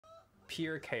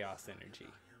Pure chaos energy.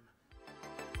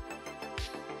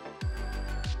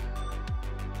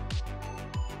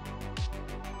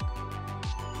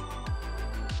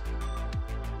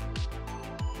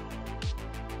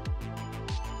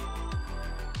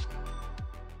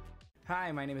 Hi,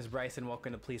 my name is Bryce and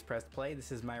welcome to Please Press Play.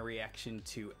 This is my reaction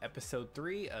to episode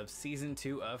 3 of season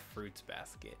 2 of Fruits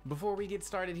Basket. Before we get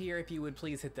started here, if you would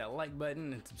please hit that like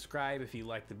button and subscribe if you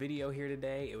liked the video here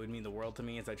today. It would mean the world to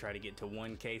me as I try to get to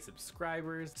 1K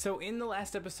subscribers. So in the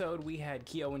last episode, we had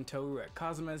Kyo and Toru at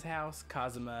Kazuma's house.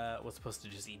 Kazuma was supposed to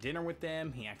just eat dinner with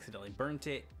them. He accidentally burnt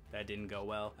it. That didn't go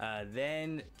well.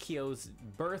 Then Kyo's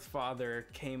birth father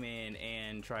came in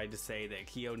and tried to say that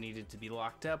Kyo needed to be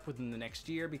locked up within the next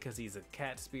year because he's a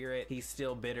cat spirit. He's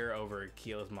still bitter over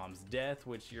Kyo's mom's death,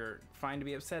 which you're fine to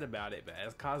be upset about it, but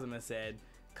as Kazuma said,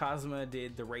 Kazuma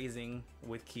did the raising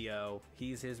with Kyo.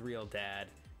 He's his real dad.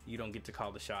 You don't get to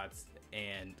call the shots,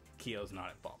 and Kyo's not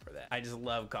at fault for that. I just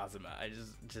love Kazuma.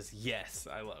 Yes,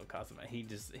 I love Kazuma. He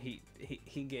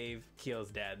gave Kyo's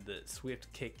dad the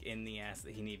swift kick in the ass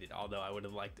that he needed, although I would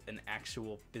have liked an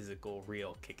actual physical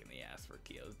real kick in the ass for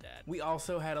Kyo's dad. We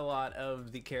also had a lot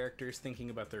of the characters thinking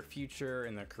about their future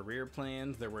and their career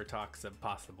plans. There were talks of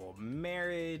possible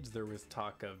marriage. There was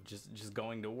talk of just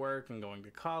going to work and going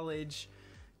to college.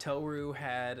 Toru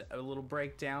had a little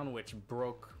breakdown, which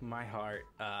broke my heart.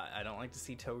 I don't like to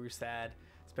see Toru sad,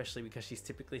 especially because she's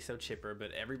typically so chipper, but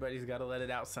everybody's got to let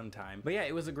it out sometime. But yeah,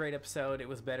 it was a great episode. It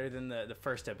was better than the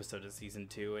first episode of season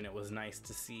 2, and it was nice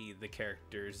to see the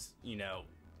characters, you know,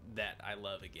 that I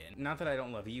love again. Not that I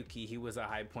don't love Yuki, he was a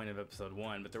high point of episode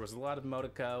 1, but there was a lot of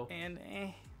Motoko, and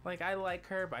like, I like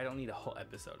her, but I don't need a whole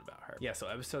episode about her. Yeah, so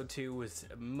episode 2 was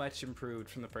much improved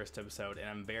from the first episode, and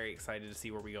I'm very excited to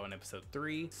see where we go in episode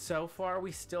 3. So far,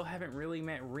 we still haven't really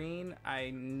met Rin.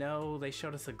 I know they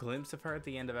showed us a glimpse of her at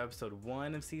the end of episode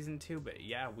 1 of season 2, but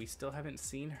yeah, we still haven't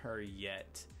seen her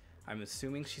yet. I'm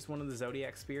assuming she's one of the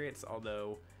Zodiac spirits,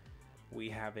 although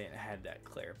we haven't had that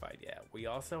clarified yet. We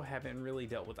also haven't really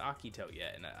dealt with Akito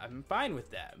yet, and I'm fine with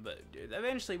that, but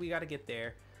eventually we gotta get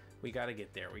there. We gotta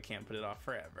get there. We can't put it off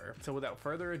forever. So without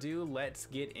further ado, let's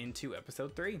get into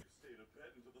episode 3. Stayed in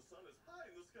bed until the sun is high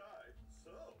in the sky.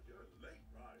 So, you're a late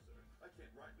riser. I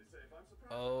can't rightly say if I'm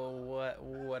surprised. Oh,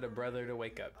 what a brother to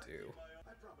wake up to.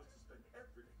 I promise to spend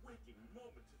every waking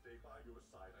moment today by your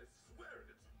side. I swear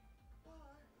it.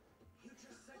 Bye. You just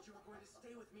said you were going to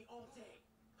stay with me all day.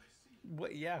 I see.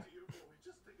 What? Yeah. Dear boy,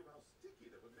 just think of how sticky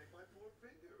that would make my poor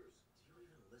fingers. Do you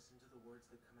even listen to the words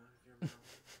that come out of your mouth?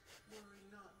 Worry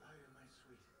not, I am my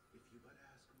sweet. If you but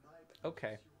ask, my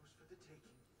Okay. is yours for the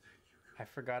taking. Thank you. I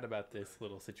forgot about this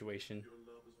little situation. Your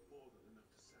love is more than enough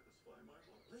to satisfy my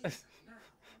heart. Please, now.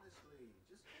 Honestly,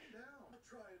 just calm down. I'll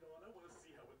try it on. I want to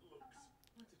see how it looks.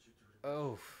 What did you do to me?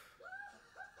 Oh.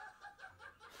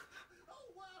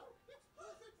 Oh wow! It's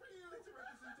perfect for you! It's a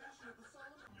representation of the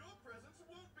solemn. Your presence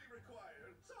won't be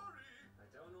required. Sorry. I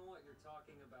don't know what you're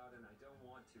talking about, and I don't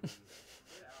want to either.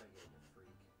 Get out of here, you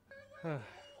freak.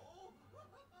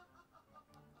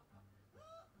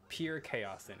 Pure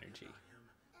chaos energy.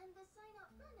 And the sign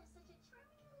out front has such a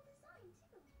charming little design,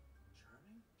 too.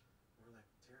 Charming? Or like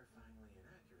terrifyingly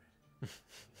inaccurate?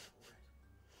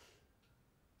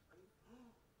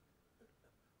 Horrid.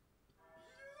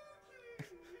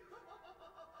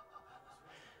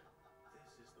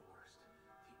 This is the worst.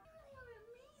 You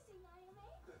really are amazing,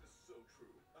 Ayame. That is so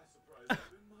true. I surprised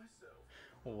even myself.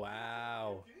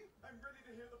 Wow. Yuki, I'm ready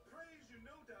to hear the praise you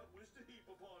no doubt wish to heap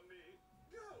upon me.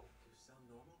 Go! Do you sell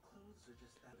normal clothes or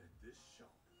just that? At this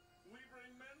shop, we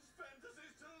bring men's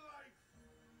fantasies to life.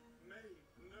 Maid,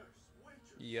 nurse,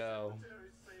 waitress, Yo.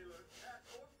 secretary, sailor, cat,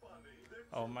 or bunny.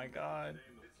 Oh my God.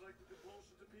 It's like the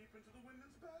compulsion to peep into the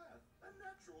women's bath. A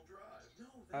natural drive. No,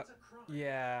 that's a crime.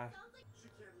 Yeah. Sounds like She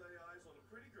can't lay eyes on a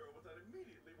pretty girl without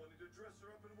immediately wanting to dress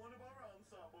her up in one of our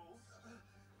ensembles.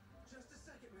 Just a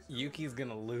second, Mr. Yuki's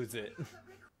gonna lose it.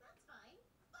 that's fine.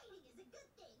 Fighting is a good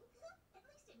thing. At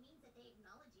least it means that they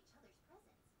acknowledge each other's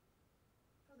presence.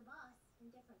 For the boss,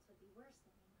 indifference would be worse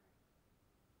than anger.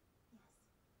 Yes,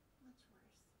 much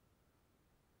worse.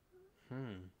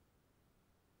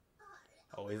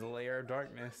 Always a layer of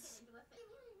darkness. I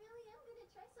really am gonna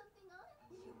try something on.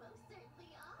 You most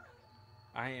certainly are.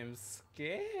 I am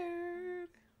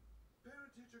scared.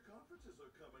 Parent-teacher conferences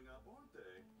are coming up, aren't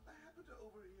they? I happen to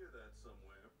overhear that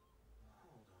somewhere.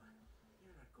 Hold on.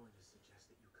 You're not going to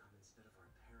suggest that you come instead of our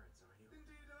parents, are you?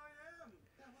 Indeed I am.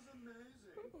 That was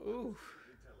amazing. Ooh.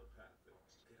 Absolutely telepathic.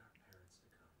 Get our parents to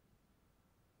come.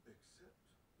 Except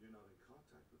you're not in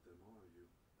contact with them, are you?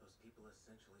 Those people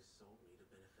essentially sold me to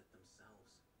benefit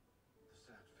themselves. The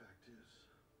sad fact is,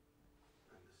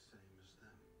 I'm the same as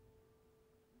them.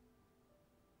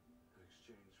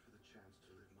 exchange for the chance to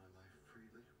live my life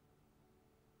freely,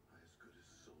 I as good as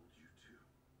sold you too.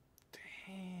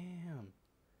 Damn.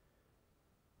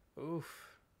 Oof.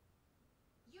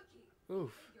 Yuki,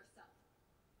 Oof. behave yourself.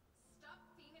 Stop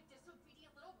being a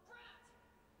disobedient little brat.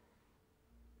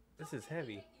 This Don't is make me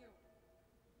heavy. hit you.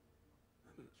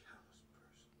 I'm a callous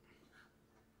person.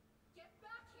 Get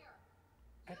back here.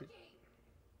 I did- Yuki.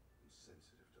 I'm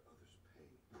sensitive to others'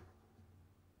 pain.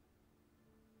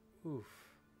 Oof.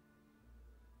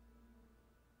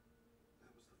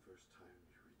 That was the first time you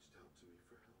reached out to me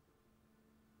for help.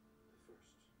 The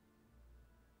first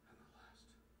and the last.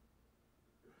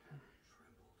 Your hand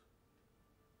trembled.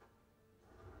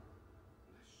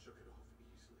 And I shook it off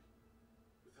easily,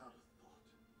 without a thought.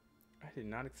 I did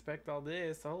not expect all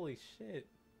this. Holy shit.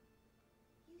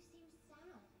 You seem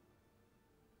sad.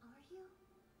 Are you?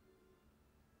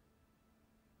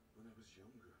 When I was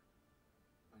younger,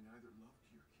 I neither loved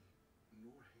Yuki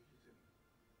nor hated him.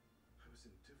 I was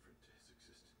indifferent to his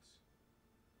existence.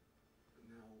 But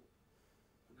now,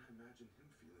 when I imagine him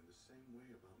feeling the same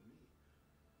way about me,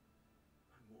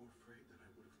 I'm more afraid than I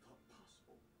would have thought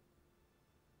possible.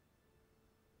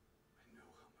 I know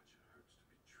how much it hurts to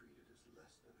be treated as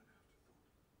less than an afterthought.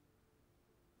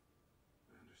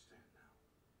 I understand now,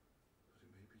 but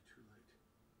it may be too late.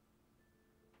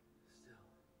 Still,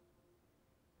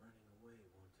 running away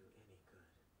won't do any good.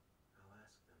 I'll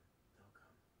ask them. They'll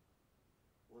come.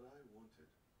 What I wanted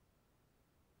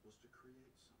was to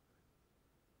create something.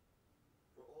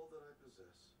 For all that I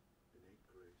possess, innate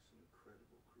grace and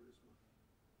incredible charisma,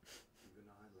 even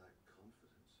I lack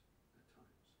confidence at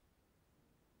times.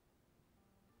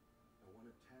 I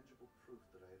wanted tangible proof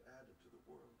that I had added to the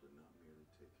world and not merely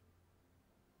taken.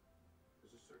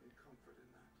 There's a certain comfort in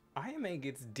that. Ayame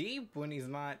gets deep when he's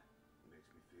not It makes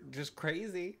me feel just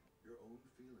crazy. your own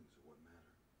feelings are what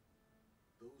matter.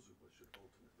 Those are what should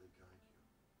ultimately guide you.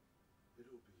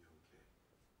 It'll be okay.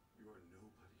 You are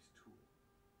nobody's tool.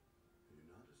 And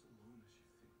you're not as alone as you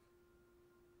think.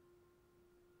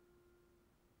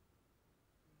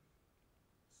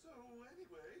 So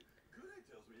anyway, Good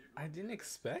tells me you're I going to didn't be the next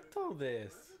expect student all for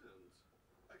this. president.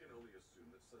 I can only assume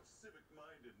that such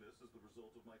civic-mindedness is the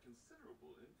result of my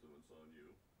considerable influence on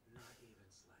you. Not even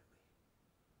slightly.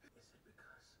 Is it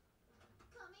because...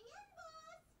 Coming in,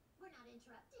 boss. We're not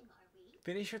interrupting, are we?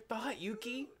 Finish your thought,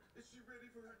 Yuki. Is she ready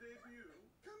for her debut?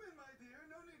 Come in, my dear.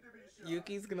 No need to be shy.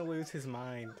 Yuki's gonna lose his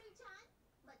mind. Toru-chan,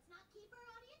 let's not keep our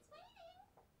audience waiting.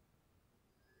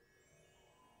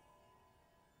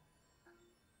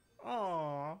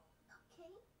 Aww.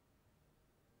 Okay.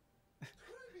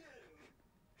 Très bien.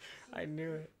 I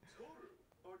knew it. Toru,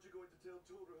 aren't you going to tell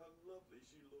Toru how lovely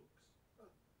she looks?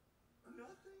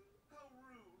 Nothing? How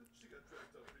rude. She got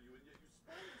dressed up for you and yet you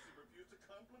spitefully refused to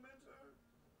compliment her?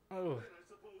 Oh, Then I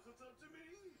suppose it's up to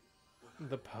me.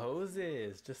 the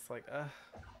poses. Just like,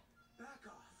 Back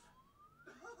off.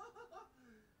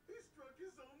 He struck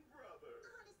his own brother.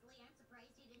 Honestly, I'm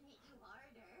surprised he didn't hit you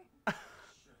harder.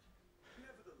 Should.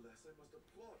 Nevertheless, I must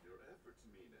applaud your efforts,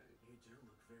 Mine. You do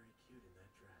look very cute in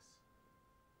that dress.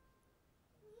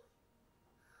 Me?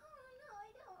 Oh no, I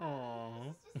don't.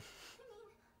 Aw. It's just,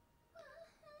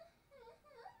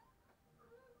 I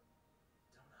mean.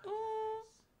 Don't hide your face.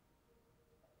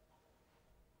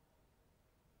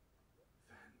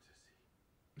 Fantasy.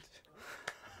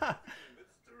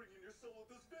 That's stirring in your soul at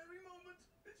this very moment.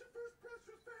 It's your first brush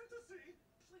with fantasy.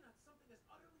 Especially not something as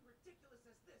utterly ridiculous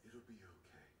as this. It'll be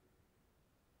okay.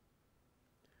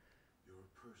 You're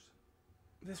a person,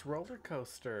 this roller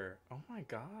coaster. Oh my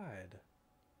god.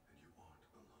 and you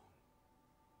aren't alone.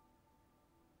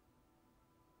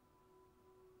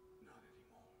 Not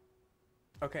anymore.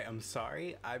 Okay, I'm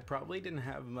sorry. I probably didn't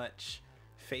have much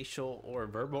facial or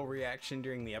verbal reaction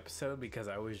during the episode because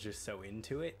I was just so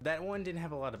into it. That one didn't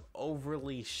have a lot of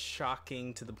overly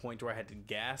shocking to the point where I had to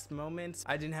gasp moments.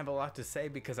 I didn't have a lot to say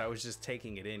because I was just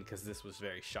taking it in because this was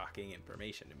very shocking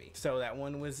information to me. So that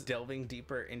one was delving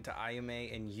deeper into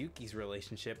Ayame and Yuki's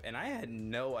relationship, and I had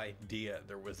no idea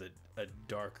there was a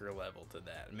darker level to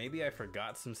that. Maybe I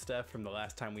forgot some stuff from the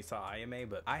last time we saw Ayame,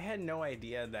 but I had no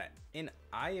idea that in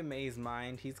Ayame's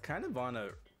mind, he's kind of on a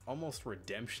almost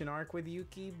redemption arc with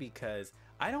Yuki, because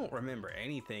I don't remember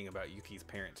anything about Yuki's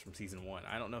parents from season 1.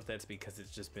 I don't know if that's because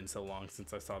it's just been so long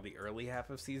since I saw the early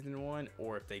half of season 1,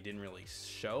 or if they didn't really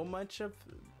show much of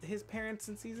his parents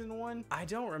in season 1. I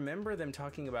don't remember them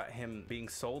talking about him being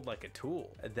sold like a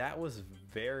tool. That was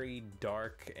very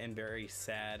dark and very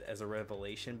sad as a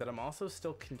revelation, but I'm also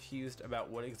still confused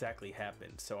about what exactly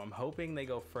happened. So I'm hoping they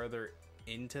go further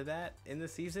into that in the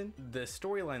season. The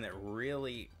storyline that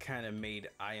really kind of made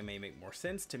Ayame make more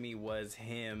sense to me was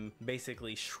him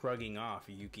basically shrugging off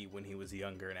Yuki when he was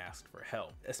younger and asked for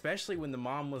help, especially when the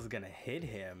mom was gonna hit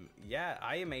him. Yeah,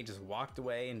 Ayame just walked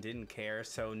away and didn't care.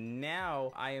 So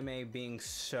now Ayame being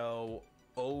so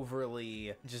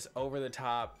overly just over the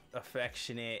top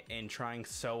affectionate and trying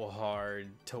so hard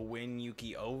to win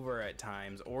Yuki over at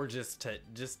times, or just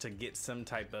to get some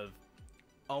type of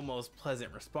almost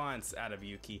pleasant response out of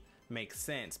Yuki, makes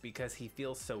sense because he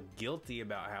feels so guilty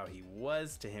about how he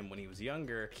was to him when he was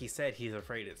younger. He said he's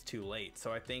afraid it's too late.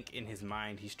 So I think in his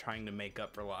mind he's trying to make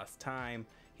up for lost time.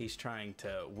 He's trying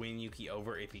to win Yuki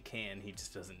over if he can. He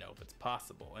just doesn't know if it's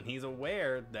possible. And he's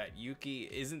aware that Yuki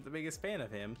isn't the biggest fan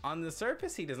of him. On the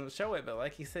surface he doesn't show it, but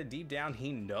like he said, deep down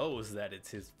he knows that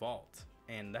it's his fault.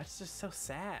 And that's just so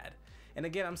sad. And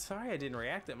again, I'm sorry I didn't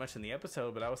react that much in the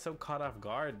episode, but I was so caught off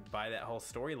guard by that whole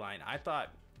storyline. I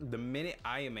thought the minute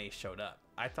Ayame showed up,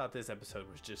 I thought this episode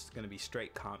was just going to be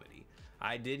straight comedy.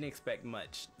 I didn't expect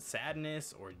much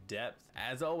sadness or depth.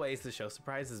 As always, the show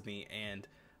surprises me, and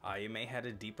Ayame had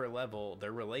a deeper level.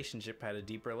 Their relationship had a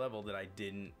deeper level that I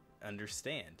didn't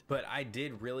understand. But I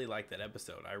did really like that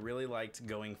episode. I really liked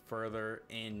going further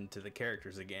into the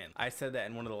characters again. I said that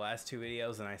in one of the last two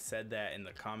videos, and I said that in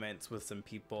the comments with some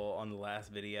people on the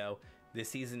last video. This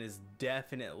season is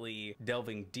definitely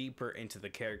delving deeper into the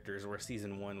characters, where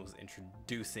season 1 was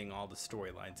introducing all the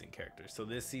storylines and characters. So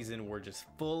this season we're just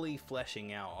fully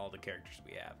fleshing out all the characters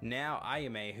we have. Now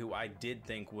Ayame, who I did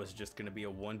think was just going to be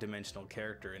a one-dimensional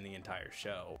character in the entire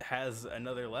show, has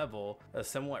another level, a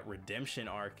somewhat redemption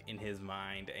arc in his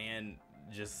mind, and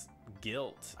just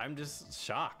guilt. I'm just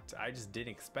shocked. I just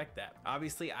didn't expect that.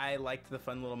 Obviously I liked the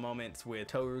fun little moments with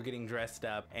Toru getting dressed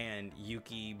up and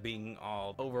Yuki being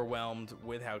all overwhelmed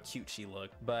with how cute she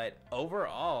looked, but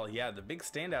overall, yeah, the big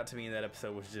standout to me in that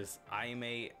episode was just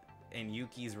Ayame and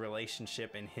Yuki's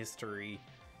relationship and history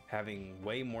having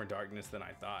way more darkness than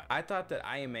I thought. I thought that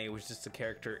Ayame was just a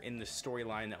character in the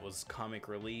storyline that was comic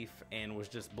relief and was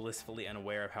just blissfully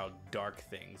unaware of how dark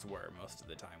things were most of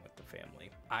the time with the family.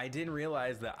 I didn't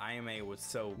realize that Ayame was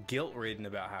so guilt-ridden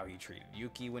about how he treated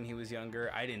Yuki when he was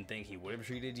younger. I didn't think he would have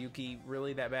treated Yuki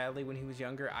really that badly when he was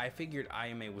younger. I figured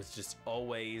Ayame was just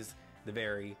always the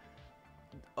very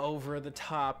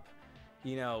over-the-top,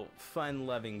 you know,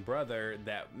 fun-loving brother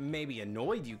that maybe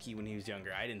annoyed Yuki when he was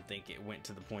younger. I didn't think it went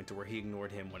to the point to where he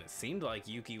ignored him when it seemed like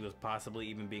Yuki was possibly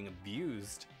even being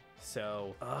abused.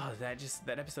 So,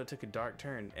 that episode took a dark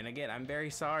turn. And again, I'm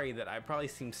very sorry that I probably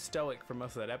seemed stoic for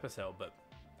most of that episode, but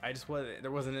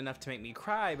there wasn't enough to make me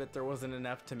cry, but there wasn't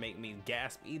enough to make me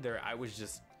gasp either. I was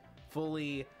just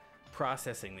fully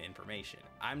processing the information.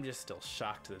 I'm just still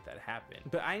shocked that that happened.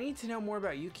 But I need to know more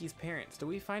about Yuki's parents. Do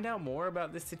we find out more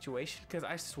about this situation? Because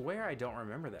I swear I don't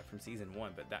remember that from season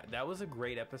 1, but that was a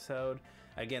great episode.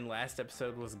 Again, last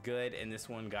episode was good, and this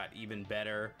one got even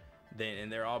better.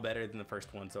 And they're all better than the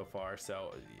first one so far,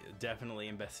 so definitely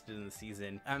invested in the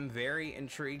season. I'm very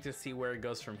intrigued to see where it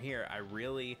goes from here.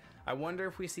 I wonder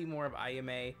if we see more of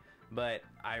Ayame, but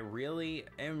I really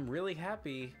am really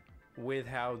happy with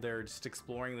how they're just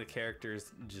exploring the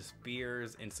characters' just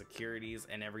fears, insecurities,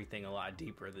 and everything a lot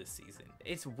deeper this season.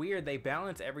 It's weird, they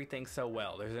balance everything so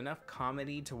well. There's enough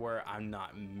comedy to where I'm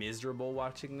not miserable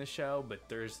watching the show, but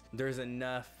there's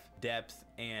enough depth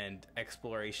and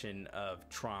exploration of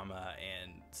trauma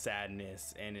and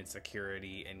sadness and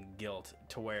insecurity and guilt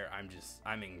to where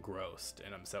I'm engrossed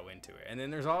and I'm so into it. And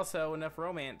then there's also enough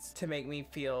romance to make me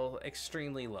feel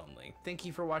extremely lonely. Thank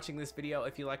you for watching this video.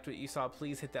 If you liked what you saw,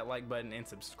 please hit that like button and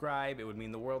subscribe. It would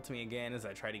mean the world to me again as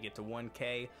I try to get to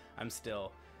 1K. I'm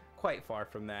still quite far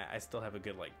from that. I still have a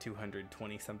good like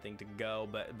 220 something to go,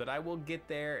 but I will get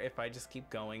there if I just keep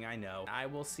going. I know. I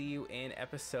will see you in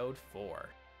episode 4.